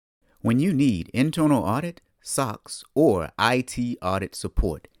When you need internal audit, SOX, or IT audit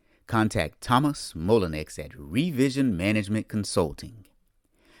support, contact Thomas Molinex at Revision Management Consulting.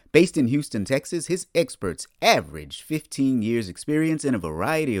 Based in Houston, Texas, his experts average 15 years experience in a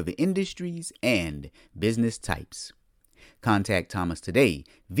variety of industries and business types. Contact Thomas today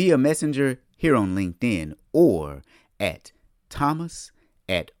via Messenger here on LinkedIn or at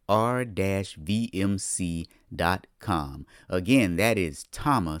thomas@r-vmc.com. Again, that is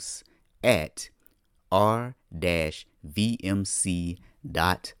Thomas at r-vmc.com.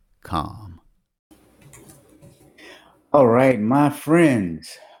 All right, my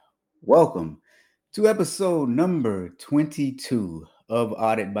friends, welcome to episode number 22 of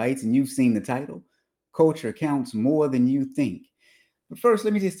Audit Bites. And you've seen the title, Culture Counts More Than You Think. But first,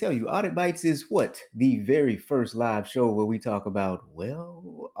 let me just tell you, Audit Bites is what? The very first live show where we talk about,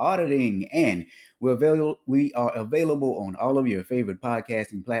 auditing. And we are available on all of your favorite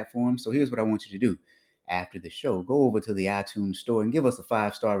podcasting platforms. So here's what I want you to do. After the show, go over to the iTunes store and give us a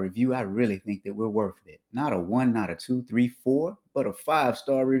 5-star review. I really think that we're worth it. Not a 1, not a 2, 3, 4, but a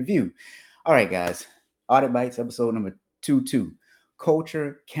 5-star review. All right, guys. Audit Bites, episode number 22.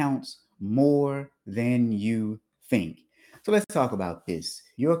 Culture counts more than you think. So let's talk about this.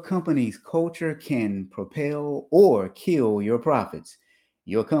 Your company's culture can propel or kill your profits.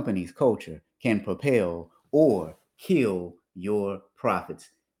 Your company's culture can propel or kill your profits.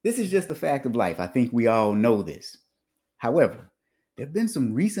 This is just a fact of life. I think we all know this. However, there have been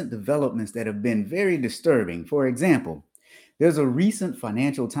some recent developments that have been very disturbing. For example, there's a recent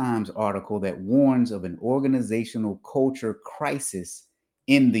Financial Times article that warns of an organizational culture crisis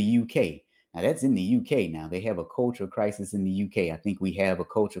in the UK. Now, that's in the UK now. They have a culture crisis in the UK. I think we have a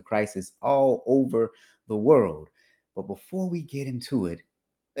culture crisis all over the world. But before we get into it,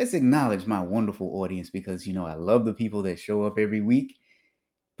 let's acknowledge my wonderful audience because, I love the people that show up every week.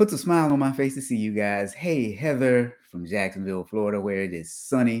 Puts a smile on my face to see you guys. Hey, Heather from Jacksonville, Florida, where it is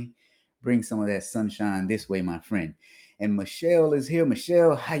sunny. Bring some of that sunshine this way, my friend. And Michelle is here.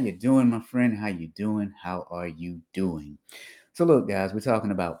 Michelle, how you doing, my friend? How you doing? How are you doing? So look, guys, we're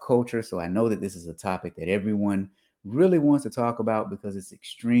talking about culture. So I know that this is a topic that everyone really wants to talk about because it's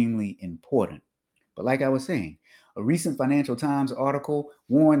extremely important. But like I was saying, a recent Financial Times article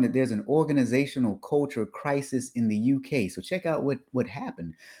warned that there's an organizational culture crisis in the UK. So check out what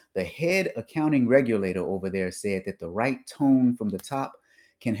happened. The head accounting regulator over there said that the right tone from the top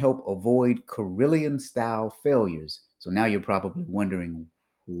can help avoid Carillion-style failures. So now you're probably wondering,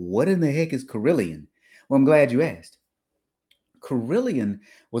 what in the heck is Carillion? Well, I'm glad you asked. Carillion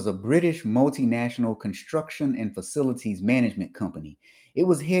was a British multinational construction and facilities management company. It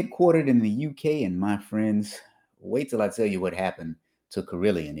was headquartered in the UK, and my friends, wait till I tell you what happened to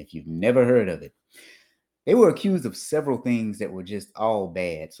Carillion if you've never heard of it. They were accused of several things that were just all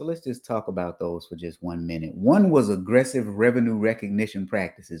bad. So let's just talk about those for just 1 minute. One was aggressive revenue recognition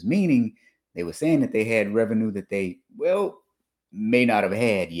practices, meaning they were saying that they had revenue that they, may not have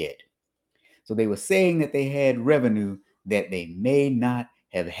had yet. So they were saying that they had revenue that they may not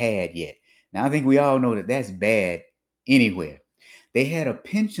have had yet. Now, I think we all know that that's bad anywhere. They had a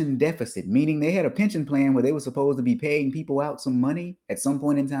pension deficit, meaning they had a pension plan where they were supposed to be paying people out some money at some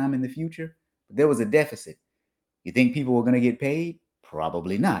point in time in the future, but there was a deficit. You think people were going to get paid?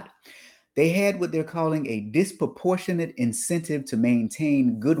 Probably not. They had what they're calling a disproportionate incentive to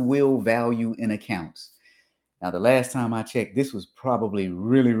maintain goodwill value in accounts. Now, the last time I checked, this was probably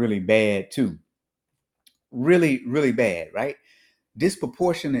really, really bad too. Really, really bad, right?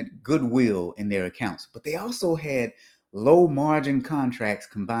 Disproportionate goodwill in their accounts. But they also had low margin contracts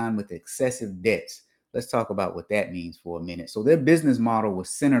combined with excessive debts. Let's talk about what that means for a minute. So their business model was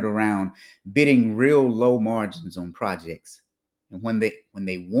centered around bidding real low margins on projects. And when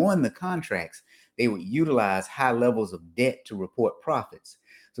they won the contracts, they would utilize high levels of debt to report profits.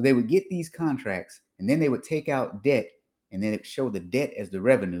 So they would get these contracts and then they would take out debt and then it show the debt as the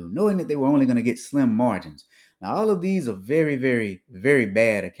revenue, knowing that they were only going to get slim margins. Now, all of these are very, very, very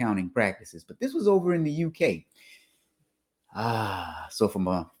bad accounting practices, but this was over in the UK. So for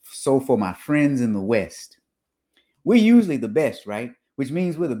my friends in the West, we're usually the best, right? Which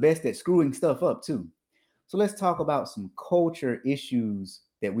means we're the best at screwing stuff up too. So let's talk about some culture issues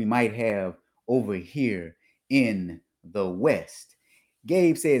that we might have over here in the West.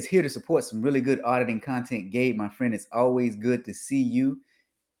 Gabe says, here to support some really good auditing content. Gabe, my friend, it's always good to see you.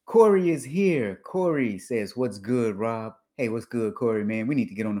 Corey is here. Corey says, what's good, Rob? Hey, what's good, Corey, man? We need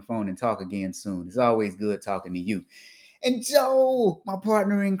to get on the phone and talk again soon. It's always good talking to you. And Joe, my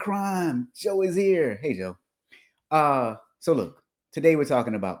partner in crime, Joe is here. Hey, Joe. So look, today we're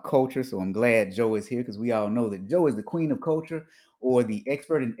talking about culture. So I'm glad Joe is here because we all know that Joe is the queen of culture or the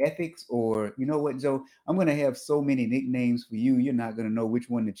expert in ethics, or you know what, Joe? I'm going to have so many nicknames for you, you're not going to know which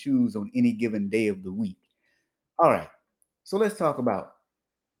one to choose on any given day of the week. All right. So let's talk about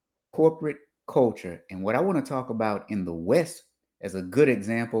corporate culture. And what I want to talk about in the West as a good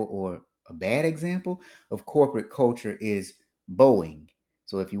example or a bad example of corporate culture is Boeing.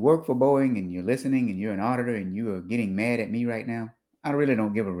 So if you work for Boeing and you're listening and you're an auditor and you are getting mad at me right now, I really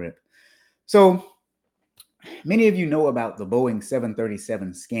don't give a rip. So many of you know about the Boeing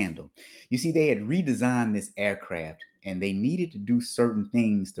 737 scandal. You see, they had redesigned this aircraft and they needed to do certain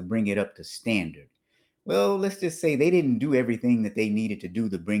things to bring it up to standard. Well, let's just say they didn't do everything that they needed to do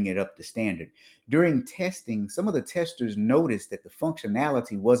to bring it up to standard. During testing, some of the testers noticed that the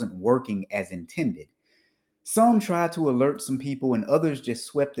functionality wasn't working as intended. Some tried to alert some people, and others just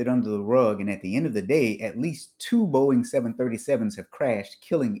swept it under the rug. And at the end of the day, at least 2 Boeing 737s have crashed,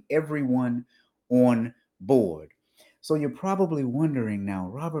 killing everyone on board. So you're probably wondering now,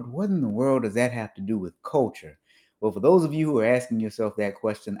 Robert, what in the world does that have to do with culture? Well, for those of you who are asking yourself that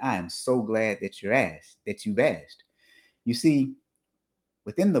question, I am so glad that you've asked. You see,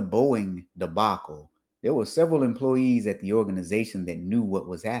 within the Boeing debacle, there were several employees at the organization that knew what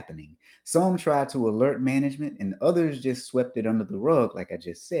was happening. Some tried to alert management, and others just swept it under the rug, like I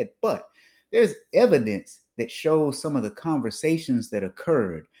just said. But there's evidence that shows some of the conversations that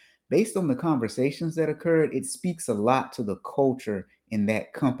occurred. Based on the conversations that occurred, it speaks a lot to the culture in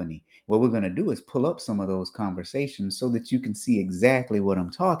that company. What we're going to do is pull up some of those conversations so that you can see exactly what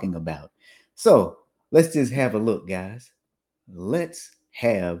I'm talking about. So let's just have a look, guys. Let's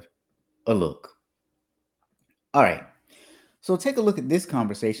have a look. All right. So take a look at this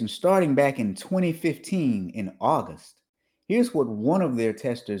conversation starting back in 2015 in August. Here's what one of their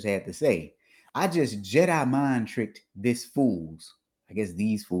testers had to say. I just Jedi mind tricked this fools. I guess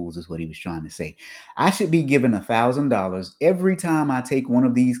these fools is what he was trying to say. I should be given $1,000 every time I take one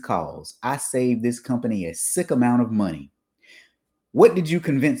of these calls. I save this company a sick amount of money. What did you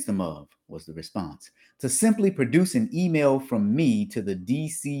convince them of? Was the response. To simply produce an email from me to the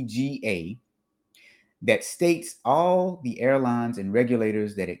DCGA that states all the airlines and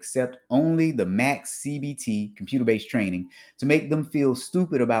regulators that accept only the max CBT, computer-based training, to make them feel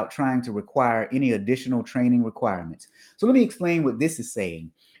stupid about trying to require any additional training requirements. So let me explain what this is saying.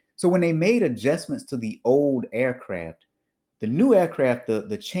 So when they made adjustments to the old aircraft, the new aircraft,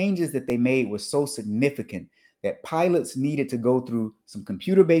 the changes that they made were so significant that pilots needed to go through some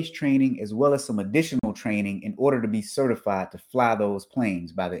computer-based training as well as some additional training in order to be certified to fly those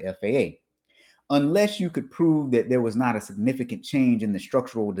planes by the FAA, unless you could prove that there was not a significant change in the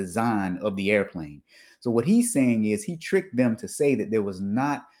structural design of the airplane. So what he's saying is he tricked them to say that there was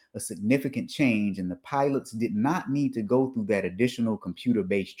not a significant change and the pilots did not need to go through that additional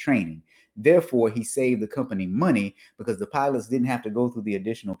computer-based training. Therefore, he saved the company money because the pilots didn't have to go through the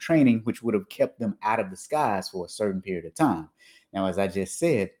additional training, which would have kept them out of the skies for a certain period of time. Now, as I just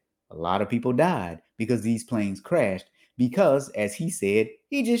said, a lot of people died because these planes crashed because, as he said,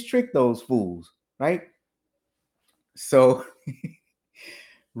 he just tricked those fools, right? So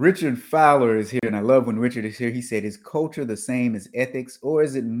Richard Fowler is here, and I love when Richard is here. He said, is culture the same as ethics, or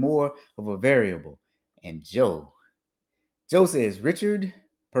is it more of a variable? And Joe says, Richard,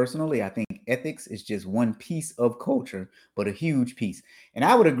 personally, I think ethics is just one piece of culture, but a huge piece. And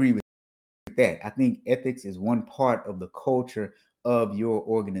I would agree with that. I think ethics is one part of the culture of your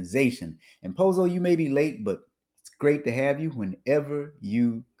organization. And Pozo, you may be late, but it's great to have you whenever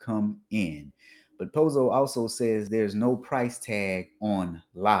you come in. But Pozo also says there's no price tag on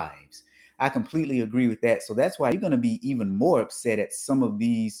lives. I completely agree with that. So that's why you're going to be even more upset at some of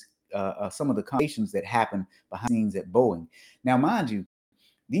these, some of the conversations that happen behind the scenes at Boeing. Now, mind you,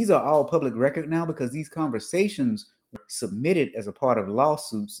 these are all public record now because these conversations were submitted as a part of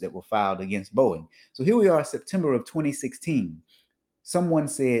lawsuits that were filed against Boeing. So here we are, September of 2016. Someone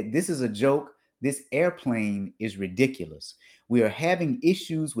said, this is a joke. This airplane is ridiculous. We are having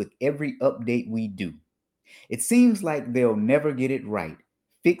issues with every update we do. It seems like they'll never get it right.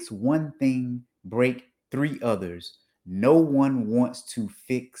 Fix one thing, break 3 others. No one wants to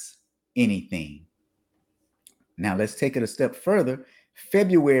fix anything. Now let's take it a step further.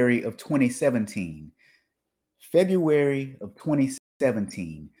 February of 2017. February of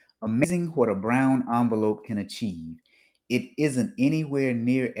 2017. Amazing what a brown envelope can achieve. It isn't anywhere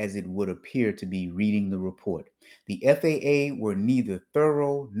near as it would appear to be reading the report. The FAA were neither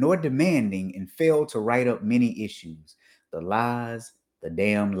thorough nor demanding and failed to write up many issues. The lies, the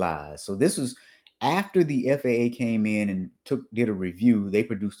damn lies. So this was after the FAA came in and did a review. They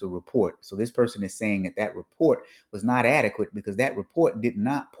produced a report. So this person is saying that that report was not adequate because that report did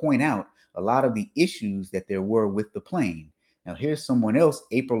not point out a lot of the issues that there were with the plane. Now, here's someone else,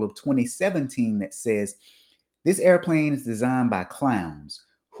 April of 2017, that says, this airplane is designed by clowns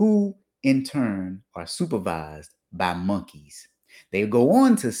who, in turn, are supervised by monkeys. They go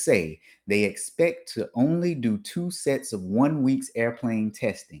on to say they expect to only do 2 sets of 1 week's airplane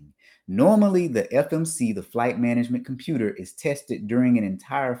testing. Normally, the FMC, the flight management computer, is tested during an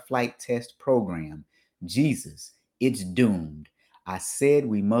entire flight test program. Jesus, it's doomed. I said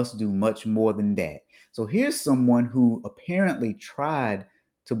we must do much more than that. So here's someone who apparently tried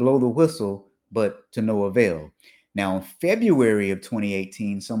to blow the whistle, but to no avail. Now, in February of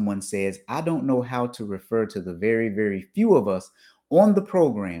 2018, someone says, I don't know how to refer to the very, very few of us on the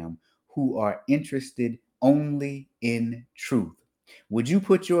program who are interested only in truth. Would you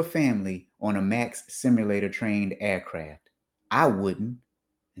put your family on a MAX simulator trained aircraft? I wouldn't.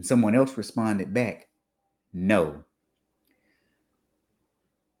 And someone else responded back, no.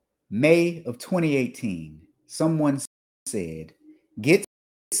 May of 2018, someone said, get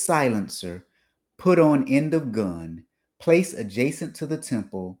silencer, put on end of gun, place adjacent to the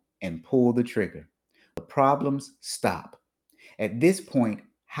temple, and pull the trigger. The problems stop. At this point,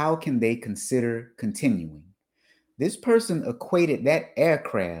 how can they consider continuing? This person equated that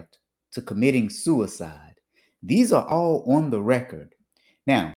aircraft to committing suicide. These are all on the record.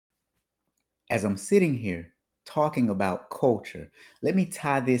 Now, as I'm sitting here talking about culture, let me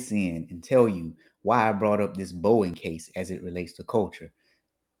tie this in and tell you why I brought up this Boeing case as it relates to culture.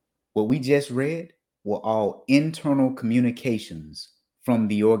 What we just read were all internal communications from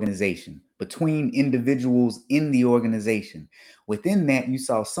the organization, between individuals in the organization. Within that, you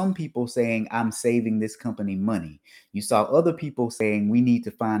saw some people saying, I'm saving this company money. You saw other people saying, we need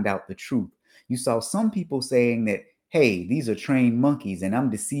to find out the truth. You saw some people saying that, hey, these are trained monkeys and I'm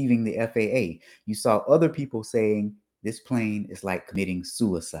deceiving the FAA. You saw other people saying, this plane is like committing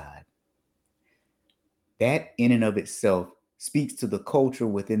suicide. That in and of itself speaks to the culture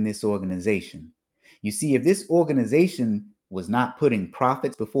within this organization. You see, if this organization was not putting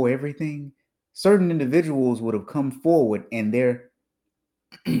profits before everything, certain individuals would have come forward and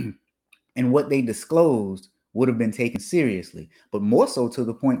and what they disclosed would have been taken seriously. But more so to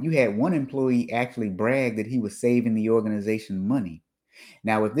the point, you had one employee actually brag that he was saving the organization money.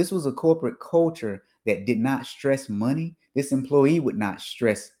 Now, if this was a corporate culture that did not stress money, this employee would not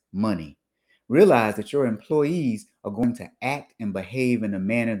stress money. Realize that your employees are going to act and behave in a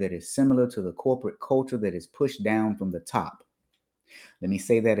manner that is similar to the corporate culture that is pushed down from the top. Let me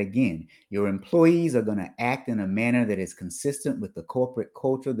say that again. Your employees are going to act in a manner that is consistent with the corporate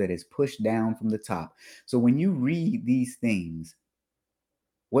culture that is pushed down from the top. So when you read these things,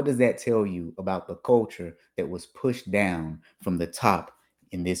 what does that tell you about the culture that was pushed down from the top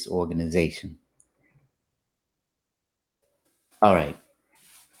in this organization? All right.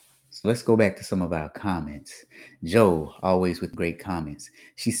 So let's go back to some of our comments. Joe, always with great comments.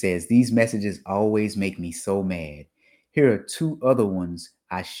 She says, these messages always make me so mad. Here are 2 other ones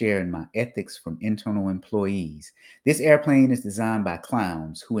I share in my ethics from internal employees. This airplane is designed by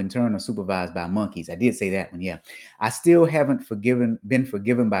clowns who in turn are supervised by monkeys. I did say that one, yeah. I still haven't been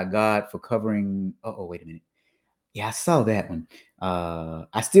forgiven by God for covering. Oh, wait a minute. Yeah, I saw that one.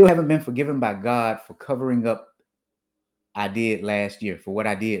 I still haven't been forgiven by God for covering up I did last year, for what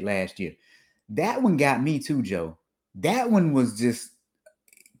I did last year. That one got me too, Joe. That one was just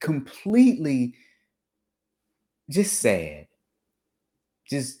completely just sad.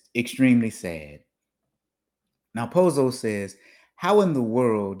 Just extremely sad. Now, Pozo says, how in the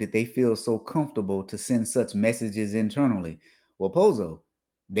world did they feel so comfortable to send such messages internally? Well, Pozo,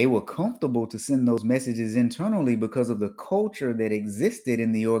 they were comfortable to send those messages internally because of the culture that existed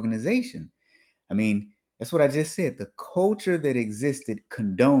in the organization. I mean, that's what I just said. The culture that existed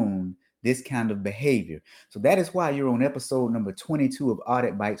condoned this kind of behavior. So that is why you're on episode number 22 of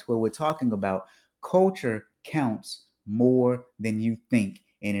Audit Bites, where we're talking about culture counts more than you think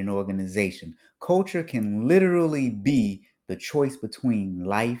in an organization. Culture can literally be the choice between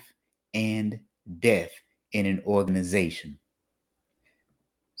life and death in an organization.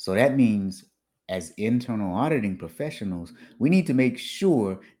 So that means as internal auditing professionals, we need to make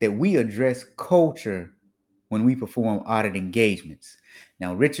sure that we address culture when we perform audit engagements.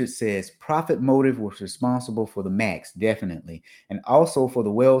 Now, Richard says profit motive was responsible for the MAX, definitely. And also for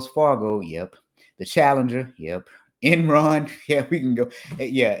the Wells Fargo, yep. The Challenger, yep. Enron, yeah, we can go.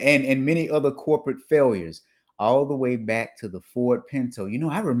 Yeah, and many other corporate failures, all the way back to the Ford Pinto. You know,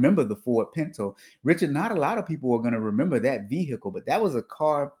 I remember the Ford Pinto. Richard, not a lot of people are going to remember that vehicle, but that was a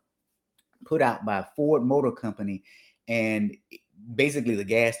car put out by Ford Motor Company, and basically the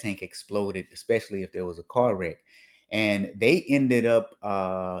gas tank exploded, especially if there was a car wreck. And they ended up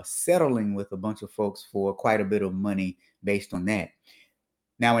settling with a bunch of folks for quite a bit of money based on that.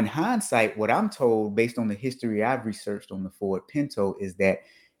 Now, in hindsight, what I'm told, based on the history I've researched on the Ford Pinto, is that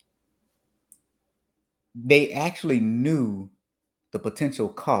they actually knew the potential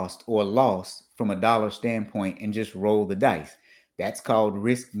cost or loss from a dollar standpoint and just roll the dice. That's called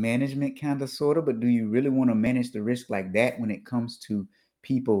risk management, kind of, sort of. But do you really want to manage the risk like that when it comes to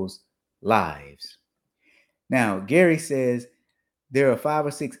people's lives? Now, Gary says there are 5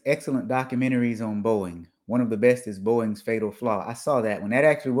 or 6 excellent documentaries on Boeing. One of the best is Boeing's Fatal Flaw. I saw that one. That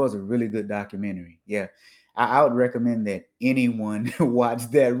actually was a really good documentary. Yeah, I would recommend that anyone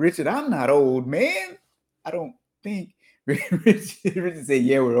watch that. Richard, I'm not old, man. I don't think. Richard said,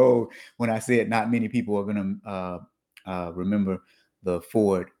 yeah, we're old. When I said not many people are going to remember the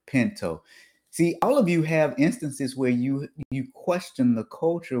Ford Pinto. See, all of you have instances where you question the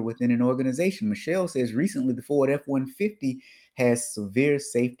culture within an organization. Michelle says recently the Ford F-150 has severe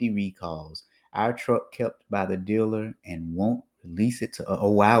safety recalls. Our truck kept by the dealer and won't release it to.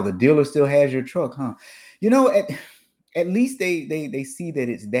 Oh wow, the dealer still has your truck, huh? You know, at least they see that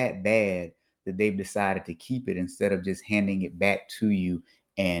it's that bad that they've decided to keep it instead of just handing it back to you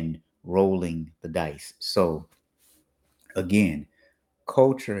and rolling the dice. So again,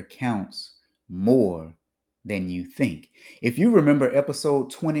 culture counts more than you think. If you remember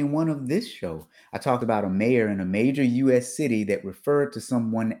episode 21 of this show, I talked about a mayor in a major US city that referred to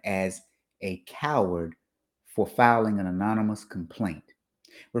someone as a coward for filing an anonymous complaint.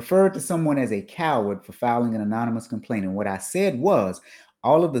 Referred to someone as a coward for filing an anonymous complaint. And what I said was,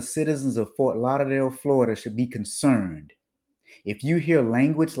 all of the citizens of Fort Lauderdale, Florida should be concerned. If you hear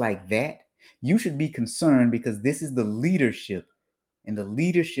language like that, you should be concerned because this is the leadership, and the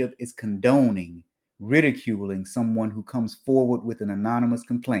leadership is condoning ridiculing someone who comes forward with an anonymous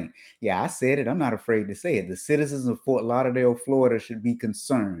complaint. Yeah, I said it. I'm not afraid to say it. The citizens of Fort Lauderdale, Florida should be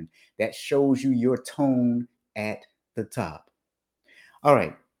concerned. That shows you your tone at the top. All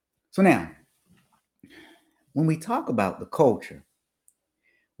right. So now, when we talk about the culture,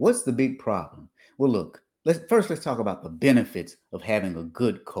 what's the big problem? Well, look, let's talk about the benefits of having a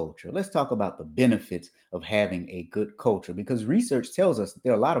good culture. Let's talk about the benefits of having a good culture, because research tells us that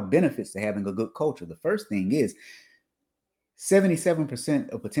there are a lot of benefits to having a good culture. The first thing is 77%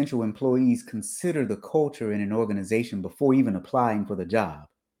 of potential employees consider the culture in an organization before even applying for the job.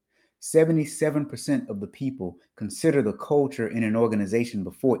 77% of the people consider the culture in an organization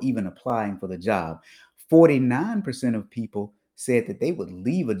before even applying for the job. 49% of people said that they would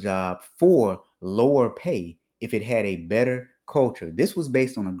leave a job for lower pay if it had a better culture. This was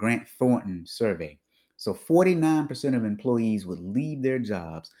based on a Grant Thornton survey. So 49% of employees would leave their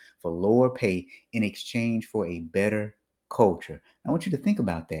jobs for lower pay in exchange for a better culture. I want you to think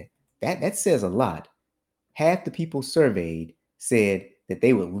about that. That says a lot. Half the people surveyed said that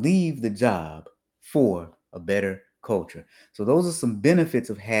they would leave the job for a better culture. So those are some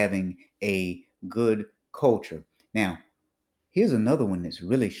benefits of having a good culture. Now, here's another one that's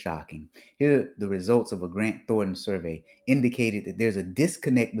really shocking. Here, the results of a Grant Thornton survey indicated that there's a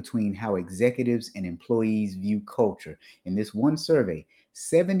disconnect between how executives and employees view culture. In this one survey,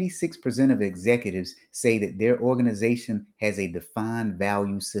 76% of executives say that their organization has a defined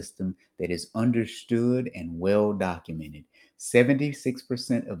value system that is understood and well documented.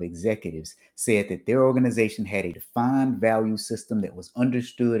 76% of executives said that their organization had a defined value system that was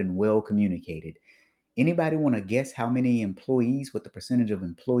understood and well communicated. Anybody want to guess how many employees, what the percentage of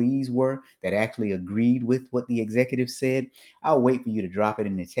employees were that actually agreed with what the executive said? I'll wait for you to drop it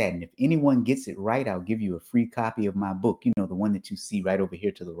in the chat. And if anyone gets it right, I'll give you a free copy of my book. You know, the one that you see right over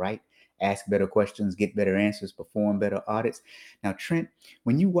here to the right. Ask better questions, get better answers, perform better audits. Now, Trent,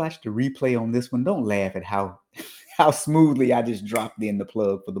 when you watch the replay on this one, don't laugh at how smoothly I just dropped in the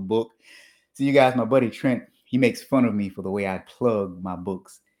plug for the book. So you guys, my buddy Trent, he makes fun of me for the way I plug my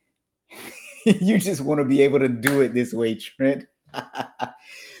books. You just want to be able to do it this way, Trent.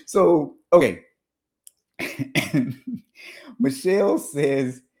 So, okay. Michelle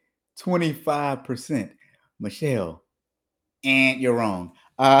says 25%. Michelle, and you're wrong.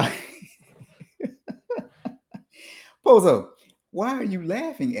 Pozo, why are you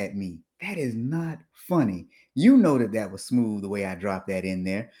laughing at me? That is not funny. You know that was smooth the way I dropped that in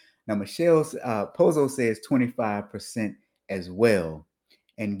there. Now, Michelle's Pozo says 25% as well.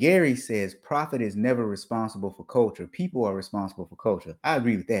 And Gary says profit is never responsible for culture. People are responsible for culture. I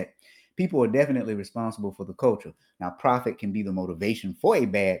agree with that. People are definitely responsible for the culture. Now, profit can be the motivation for a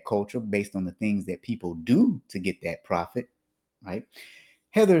bad culture based on the things that people do to get that profit, right?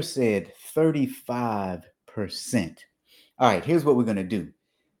 Heather said 35%. All right, here's what we're going to do.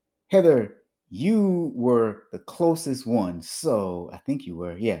 Heather, You were the closest one. So I think you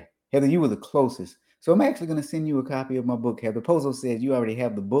were. Yeah. Heather, you were the closest. So I'm actually going to send you a copy of my book. Heather Pozo says you already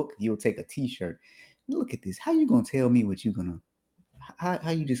have the book. You'll take a t-shirt. Look at this. How you going to tell me what you're going to,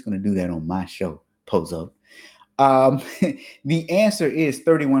 how you just going to do that on my show, Pozo? Um, the answer is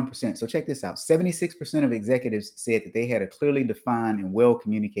 31%. So check this out. 76% of executives said that they had a clearly defined and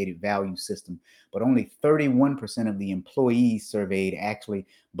well-communicated value system, but only 31% of the employees surveyed actually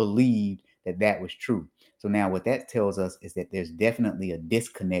believed that that was true. So now what that tells us is that there's definitely a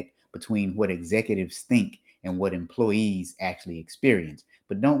disconnect between what executives think and what employees actually experience.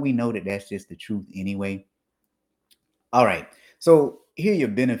 But don't we know that that's just the truth anyway? All right. So here are your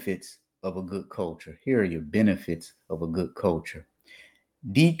benefits of a good culture. Here are your benefits of a good culture.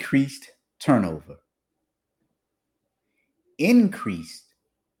 Decreased turnover, increased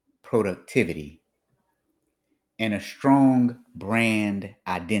productivity, and a strong brand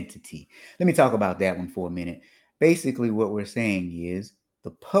identity. Let me talk about that one for a minute. Basically, what we're saying is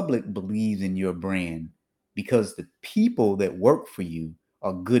the public believes in your brand because the people that work for you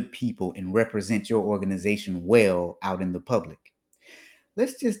are good people and represent your organization well out in the public.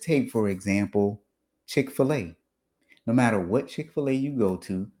 Let's just take, for example, Chick-fil-A. No matter what Chick-fil-A you go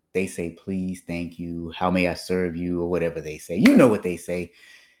to, they say, please, thank you, how may I serve you, or whatever they say. You know what they say.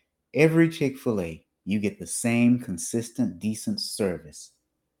 Every Chick-fil-A, you get the same consistent, decent service.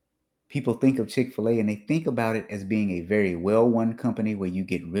 People think of Chick-fil-A and they think about it as being a very well-run company where you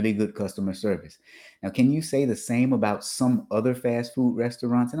get really good customer service. Now, can you say the same about some other fast food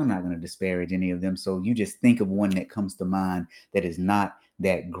restaurants? And I'm not going to disparage any of them. So you just think of one that comes to mind that is not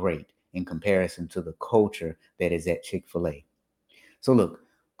that great in comparison to the culture that is at Chick-fil-A. So look,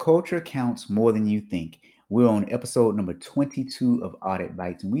 culture counts more than you think. We're on episode number 22 of Audit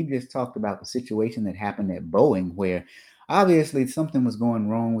Bites, and we just talked about the situation that happened at Boeing, where obviously something was going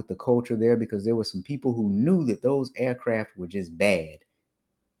wrong with the culture there because there were some people who knew that those aircraft were just bad.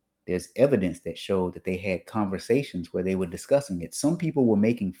 There's evidence that showed that they had conversations where they were discussing it. Some people were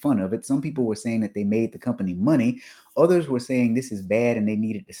making fun of it. Some people were saying that they made the company money. Others were saying this is bad and they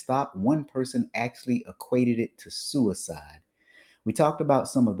needed to stop. One person actually equated it to suicide. We talked about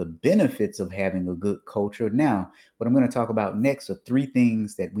some of the benefits of having a good culture. Now, what I'm going to talk about next are three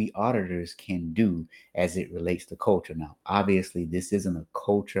things that we auditors can do as it relates to culture. Now, obviously, this isn't a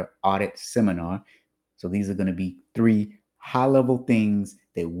culture audit seminar. So these are going to be three high-level things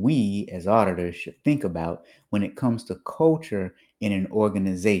that we as auditors should think about when it comes to culture in an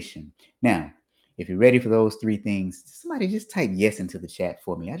organization. Now, if you're ready for those three things, somebody just type yes into the chat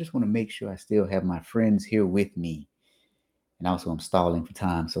for me. I just want to make sure I still have my friends here with me. And also, I'm stalling for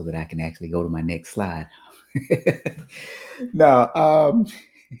time so that I can actually go to my next slide. Now,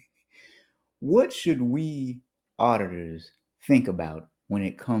 what should we auditors think about when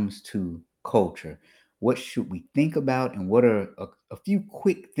it comes to culture? What should we think about, and what are a few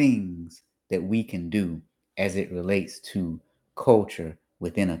quick things that we can do as it relates to culture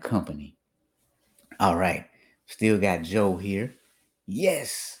within a company? All right, still got Joe here.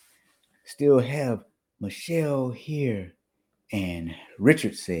 Yes, still have Michelle here. And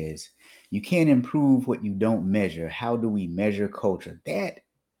Richard says, you can't improve what you don't measure. How do we measure culture? That,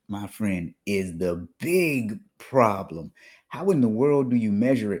 my friend, is the big problem. How in the world do you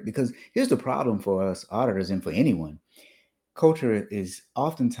measure it? Because here's the problem for us auditors and for anyone. Culture is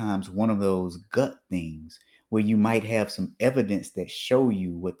oftentimes one of those gut things where you might have some evidence that show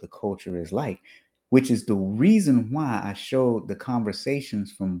you what the culture is like, which is the reason why I showed the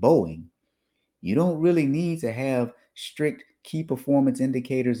conversations from Boeing. You don't really need to have strict key performance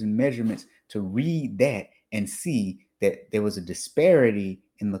indicators and measurements to read that and see that there was a disparity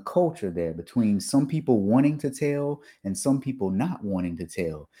in the culture there between some people wanting to tell and some people not wanting to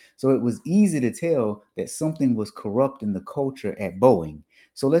tell. So it was easy to tell that something was corrupt in the culture at Boeing.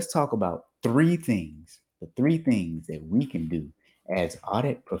 So let's talk about the three things that we can do as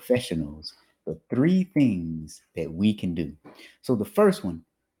audit professionals, the three things that we can do. So the first one,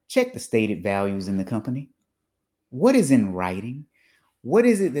 check the stated values in the company. What is in writing? What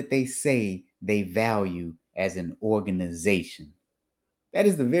is it that they say they value as an organization? That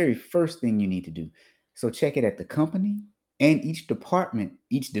is the very first thing you need to do. So check it at the company and each department,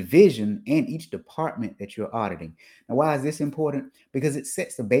 each division, and each department that you're auditing. Now, why is this important? Because it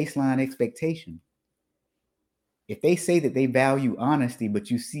sets the baseline expectation. If they say that they value honesty,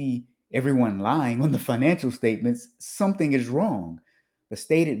 but you see everyone lying on the financial statements, something is wrong. The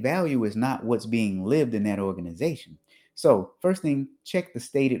stated value is not what's being lived in that organization. So, first thing, check the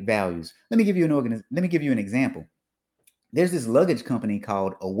stated values. Let me give you an example. There's this luggage company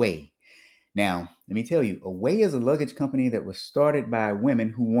called Away. Now, let me tell you, Away is a luggage company that was started by women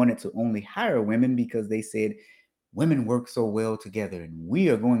who wanted to only hire women because they said women work so well together and we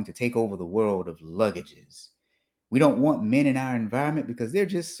are going to take over the world of luggages. We don't want men in our environment because they're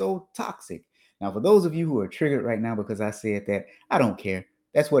just so toxic. Now, for those of you who are triggered right now because I said that, I don't care.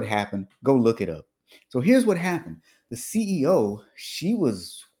 That's what happened. Go look it up. So here's what happened. The CEO, she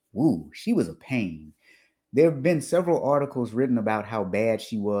was a pain. There have been several articles written about how bad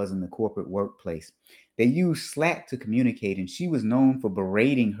she was in the corporate workplace. They used Slack to communicate, and she was known for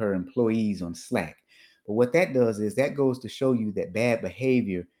berating her employees on Slack. But what that does is that goes to show you that bad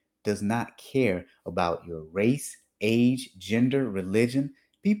behavior does not care about your race, age, gender, religion.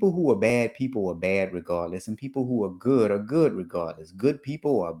 People are bad regardless, and people who are good regardless. Good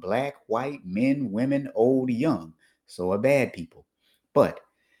people are black, white, men, women, old, young. So are bad people. But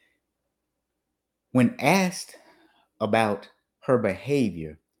when asked about her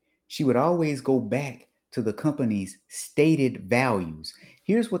behavior, she would always go back to the company's stated values.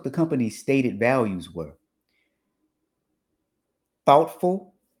 Here's what the company's stated values were: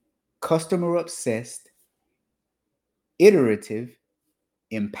 thoughtful, customer obsessed, iterative,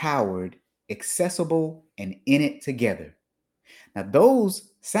 empowered, accessible, and in it together. Now,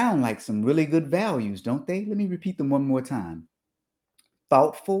 those sound like some really good values, don't they? Let me repeat them one more time: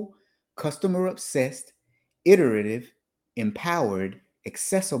 thoughtful, customer obsessed, iterative, empowered,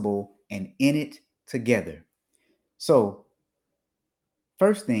 accessible, and in it together. So,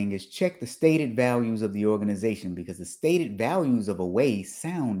 first thing is check the stated values of the organization, because the stated values of Away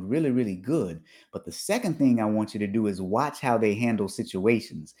sound really, really good. But the second thing I want you to do is watch how they handle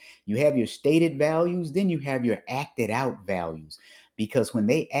situations. You have your stated values, then you have your acted out values. Because when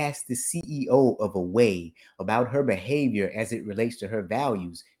they asked the CEO of Away about her behavior as it relates to her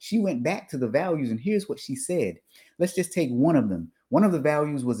values, she went back to the values, and here's what she said. Let's just take one of them. One of the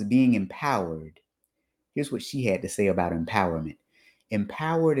values was being empowered. Here's what she had to say about empowerment: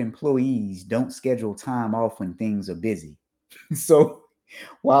 empowered employees don't schedule time off when things are busy. So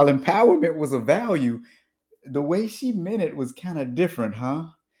while empowerment was a value, the way she meant it was kind of different, huh?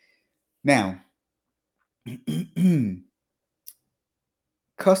 Now,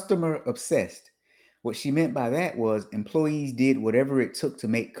 customer obsessed. What she meant by that was employees did whatever it took to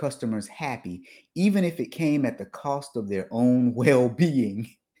make customers happy, even if it came at the cost of their own well being.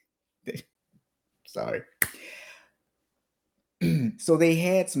 Sorry. So they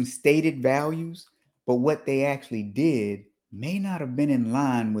had some stated values, but what they actually did may not have been in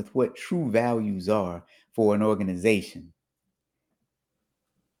line with what true values are for an organization.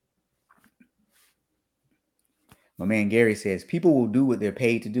 My man Gary says people will do what they're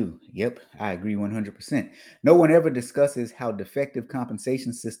paid to do. Yep, I agree 100%. No one ever discusses how defective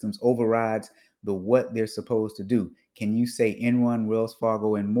compensation systems overrides the what they're supposed to do. Can you say Enron, Wells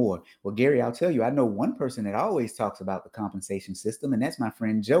Fargo, and more? Well, Gary, I'll tell you, I know one person that always talks about the compensation system, and that's my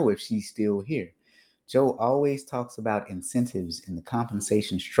friend Joe, if she's still here. Joe always talks about incentives in the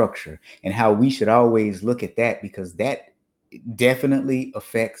compensation structure and how we should always look at that, because that definitely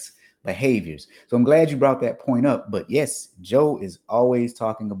affects behaviors. So I'm glad you brought that point up. But yes, Joe is always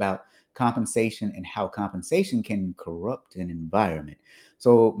talking about compensation and how compensation can corrupt an environment.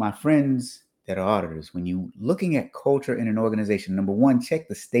 So my friends that are auditors, when you looking at culture in an organization, number one, check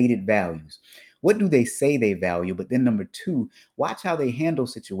the stated values. What do they say they value? But then number two, watch how they handle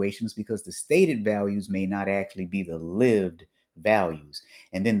situations, because the stated values may not actually be the lived values.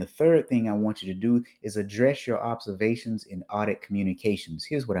 And then the third thing I want you to do is address your observations in audit communications.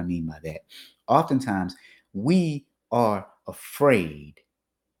 Here's what I mean by that. Oftentimes, we are afraid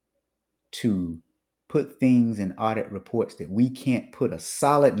to put things in audit reports that we can't put a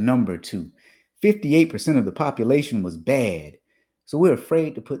solid number to. 58% of the population was bad. So we're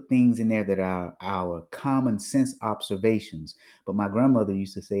afraid to put things in there that are our common sense observations. But my grandmother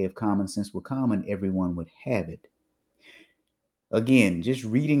used to say, if common sense were common, everyone would have it. Again, just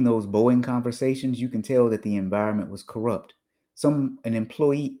reading those Boeing conversations, you can tell that the environment was corrupt. An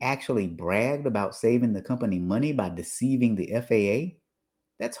employee actually bragged about saving the company money by deceiving the FAA.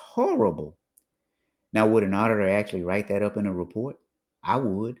 That's horrible. Now, would an auditor actually write that up in a report? I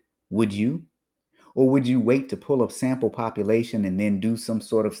would. Would you? Or would you wait to pull up sample population and then do some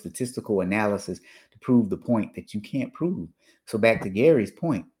sort of statistical analysis to prove the point that you can't prove? So back to Gary's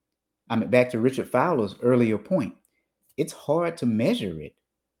point, back to Richard Fowler's earlier point. It's hard to measure it.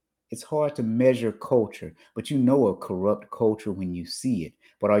 It's hard to measure culture, but you know a corrupt culture when you see it.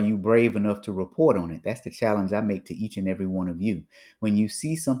 But are you brave enough to report on it? That's the challenge I make to each and every one of you. When you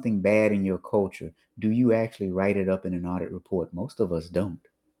see something bad in your culture, do you actually write it up in an audit report? Most of us don't.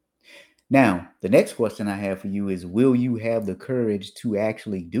 Now, the next question I have for you is, will you have the courage to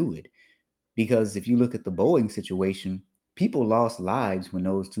actually do it? Because if you look at the Boeing situation, people lost lives when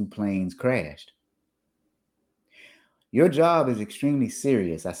those two planes crashed. Your job is extremely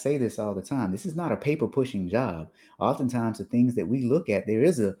serious. I say this all the time. This is not a paper pushing job. Oftentimes, the things that we look at, there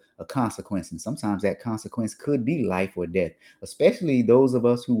is a consequence. And sometimes that consequence could be life or death, especially those of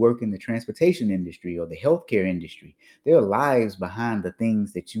us who work in the transportation industry or the healthcare industry. There are lives behind the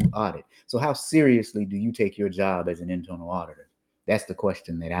things that you audit. So, how seriously do you take your job as an internal auditor? That's the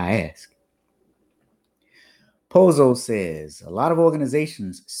question that I ask. Pozo says a lot of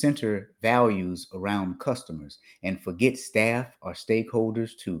organizations center values around customers and forget staff or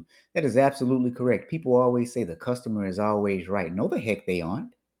stakeholders too. That is absolutely correct. People always say the customer is always right. No, the heck they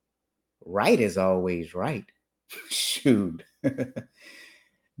aren't. Right is always right. Shoot.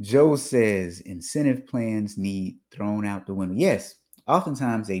 Joe says incentive plans need thrown out the window. Yes,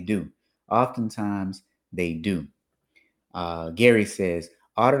 oftentimes they do. Oftentimes they do. Gary says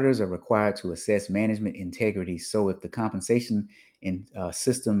auditors are required to assess management integrity. So if the compensation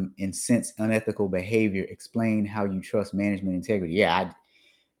system incents unethical behavior, explain how you trust management integrity. Yeah,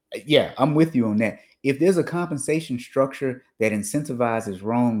 I'm with you on that. If there's a compensation structure that incentivizes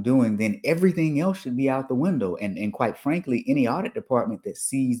wrongdoing, then everything else should be out the window. And quite frankly, any audit department that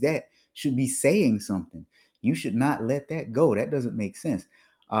sees that should be saying something. You should not let that go. That doesn't make sense.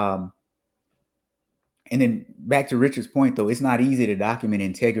 And then back to Richard's point, though, it's not easy to document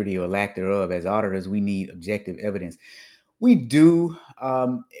integrity or lack thereof. As auditors, we need objective evidence. We do,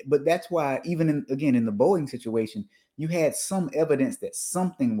 but that's why even in the Boeing situation, you had some evidence that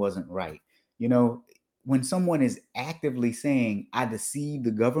something wasn't right. You know, when someone is actively saying, I deceived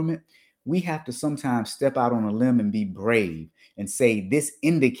the government, we have to sometimes step out on a limb and be brave and say, this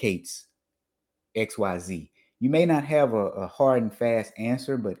indicates XYZ. You may not have a hard and fast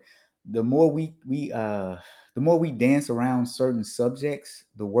answer, but the more the more we dance around certain subjects,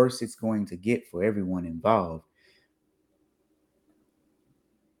 the worse it's going to get for everyone involved.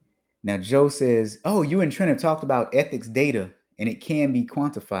 Now, Joe says, "Oh, you and Trent have talked about ethics data, and it can be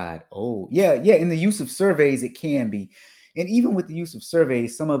quantified." Oh, yeah. In the use of surveys, it can be, and even with the use of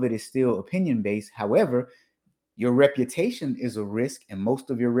surveys, some of it is still opinion based. However, your reputation is a risk, and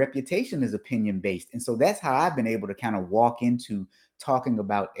most of your reputation is opinion based. And so that's how I've been able to kind of walk into talking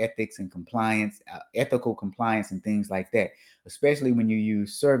about ethics and compliance, ethical compliance, and things like that, especially when you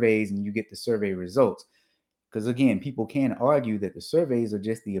use surveys and you get the survey results. Because again, people can argue that the surveys are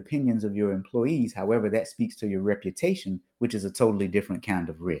just the opinions of your employees. However, that speaks to your reputation, which is a totally different kind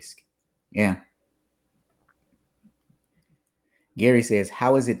of risk. Yeah. Gary says,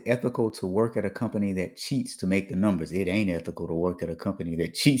 how is it ethical to work at a company that cheats to make the numbers? It ain't ethical to work at a company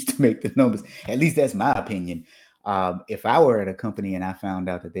that cheats to make the numbers. At least that's my opinion. If I were at a company and I found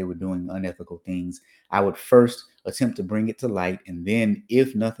out that they were doing unethical things, I would first attempt to bring it to light. And then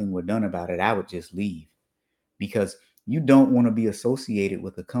if nothing were done about it, I would just leave, because you don't want to be associated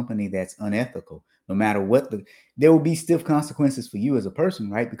with a company that's unethical. No matter what, there will be stiff consequences for you as a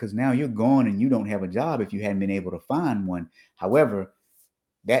person, right? Because now you're gone and you don't have a job if you hadn't been able to find one. However,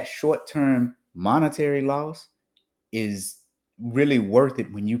 that short-term monetary loss is really worth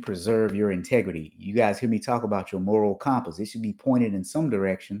it when you preserve your integrity. You guys hear me talk about your moral compass. It should be pointed in some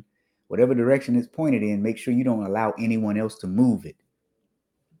direction. Whatever direction it's pointed in, make sure you don't allow anyone else to move it.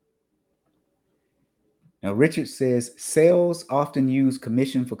 Now, Richard says sales often use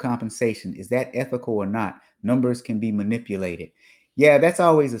commission for compensation. Is that ethical or not? Numbers can be manipulated. Yeah, that's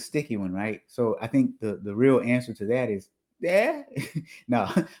always a sticky one, right? So I think the real answer to that is, yeah, no.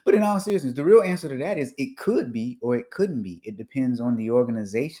 But in all seriousness, the real answer to that is it could be or it couldn't be. It depends on the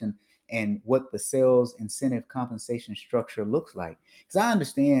organization and what the sales incentive compensation structure looks like. Because I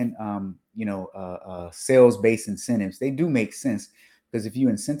understand, sales-based incentives, they do make sense. Because if you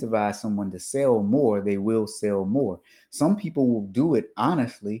incentivize someone to sell more, they will sell more. Some people will do it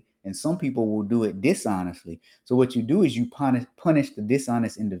honestly, and some people will do it dishonestly. So what you do is you punish the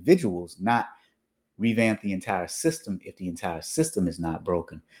dishonest individuals, not revamp the entire system if the entire system is not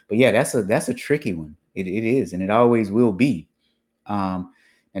broken. But yeah, that's a tricky one. It is, and it always will be. And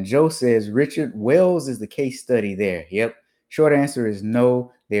Joe says, Richard, Wells is the case study there. Yep. Short answer is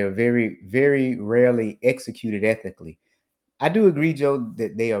no. They are very, very rarely executed ethically. I do agree, Joe,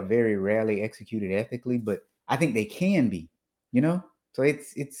 that they are very rarely executed ethically, but I think they can be, you know? So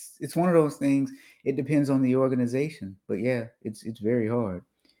it's one of those things. It depends on the organization. But yeah, it's very hard.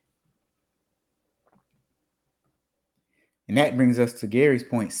 And that brings us to Gary's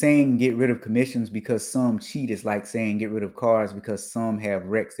point. Saying get rid of commissions because some cheat is like saying get rid of cars because some have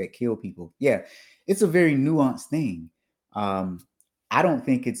wrecks that kill people. Yeah, it's a very nuanced thing. Um, I don't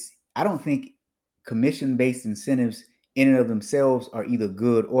think commission-based incentives in and of themselves are either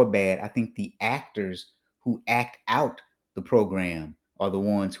good or bad. I think the actors who act out the program are the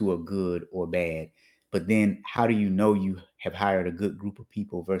ones who are good or bad. But then how do you know you have hired a good group of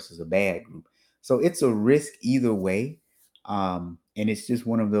people versus a bad group? So it's a risk either way. And it's just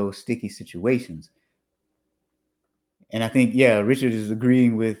one of those sticky situations. And I think, Richard is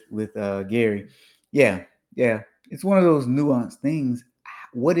agreeing with Gary. Yeah. It's one of those nuanced things.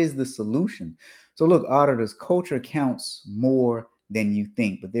 What is the solution? So look, auditors, culture counts more than you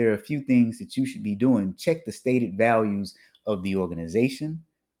think, but there are a few things that you should be doing. Check the stated values of the organization,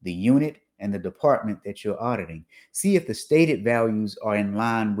 the unit, and the department that you're auditing. See if the stated values are in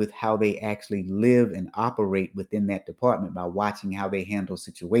line with how they actually live and operate within that department by watching how they handle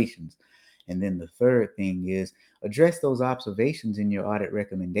situations. And then the third thing is address those observations in your audit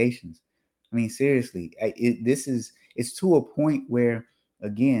recommendations. I mean, seriously, it's to a point where,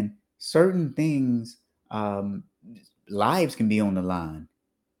 again, certain things, lives can be on the line.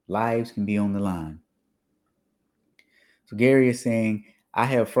 Lives can be on the line. So Gary is saying, I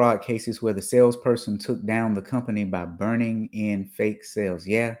have fraud cases where the salesperson took down the company by burning in fake sales.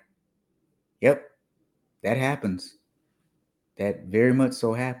 Yeah. Yep. That happens. That very much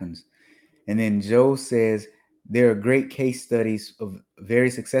so happens. And then Joe says, there are great case studies of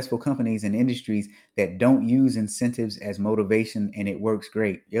very successful companies and industries that don't use incentives as motivation, and it works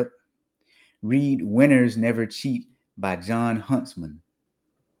great. Yep. Read Winners Never Cheat by John Huntsman.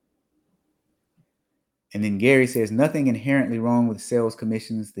 And then Gary says, nothing inherently wrong with sales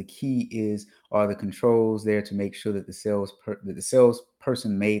commissions. The key are the controls there to make sure that the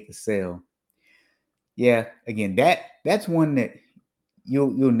salesperson made the sale. Yeah, again, that's one that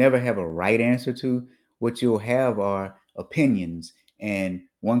you'll never have a right answer to. What you'll have are opinions, and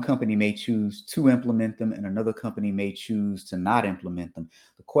one company may choose to implement them and another company may choose to not implement them.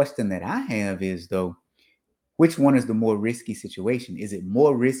 The question that I have is, though, which one is the more risky situation? Is it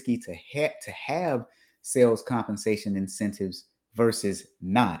more risky to have sales compensation incentives versus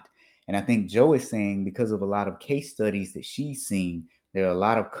not? And I think Joe is saying, because of a lot of case studies that she's seen, there are a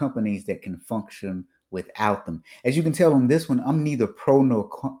lot of companies that can function without them. As you can tell on this one, I'm neither pro nor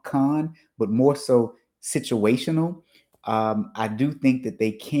con, but more so situational. I do think that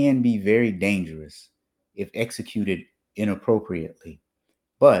they can be very dangerous if executed inappropriately.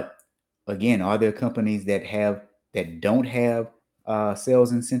 But again, are there companies that don't have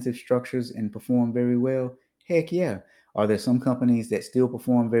sales incentive structures and perform very well? Heck yeah. Are there some companies that still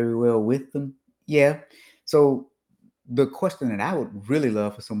perform very well with them? Yeah. So the question that I would really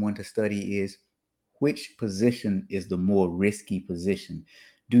love for someone to study is, which position is the more risky position?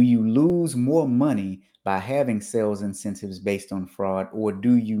 Do you lose more money by having sales incentives based on fraud, or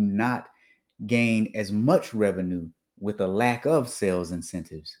do you not gain as much revenue with a lack of sales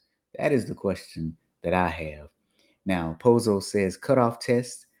incentives? That is the question that I have. Now, Pozo says, cutoff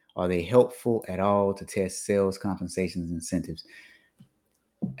tests, are they helpful at all to test sales compensations incentives?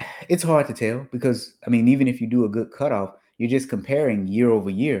 It's hard to tell because, I mean, even if you do a good cutoff, you're just comparing year over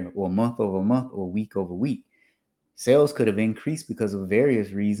year or month over month or week over week. Sales could have increased because of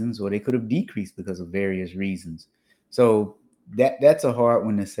various reasons, or they could have decreased because of various reasons. So that's a hard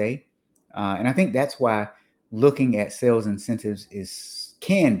one to say. And I think that's why looking at sales incentives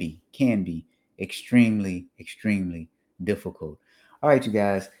can be extremely, extremely difficult. All right, you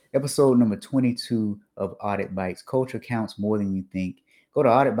guys, episode number 22 of Audit Bites. Culture counts more than you think. Go to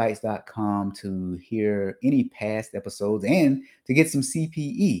auditbites.com to hear any past episodes and to get some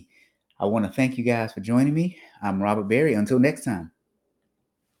CPE. I want to thank you guys for joining me. I'm Robert Berry. Until next time.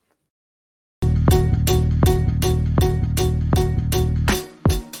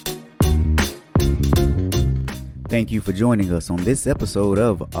 Thank you for joining us on this episode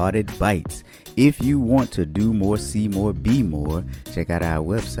of Audit Bites. If you want to do more, see more, be more, check out our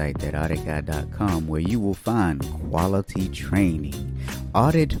website at auditguy.com, where you will find quality training.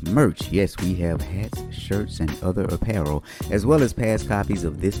 Audit merch. Yes, we have hats, shirts, and other apparel, as well as past copies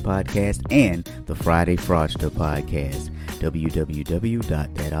of this podcast and the Friday Fraudster podcast.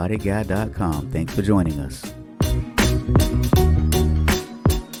 www.thatauditguy.com. Thanks for joining us.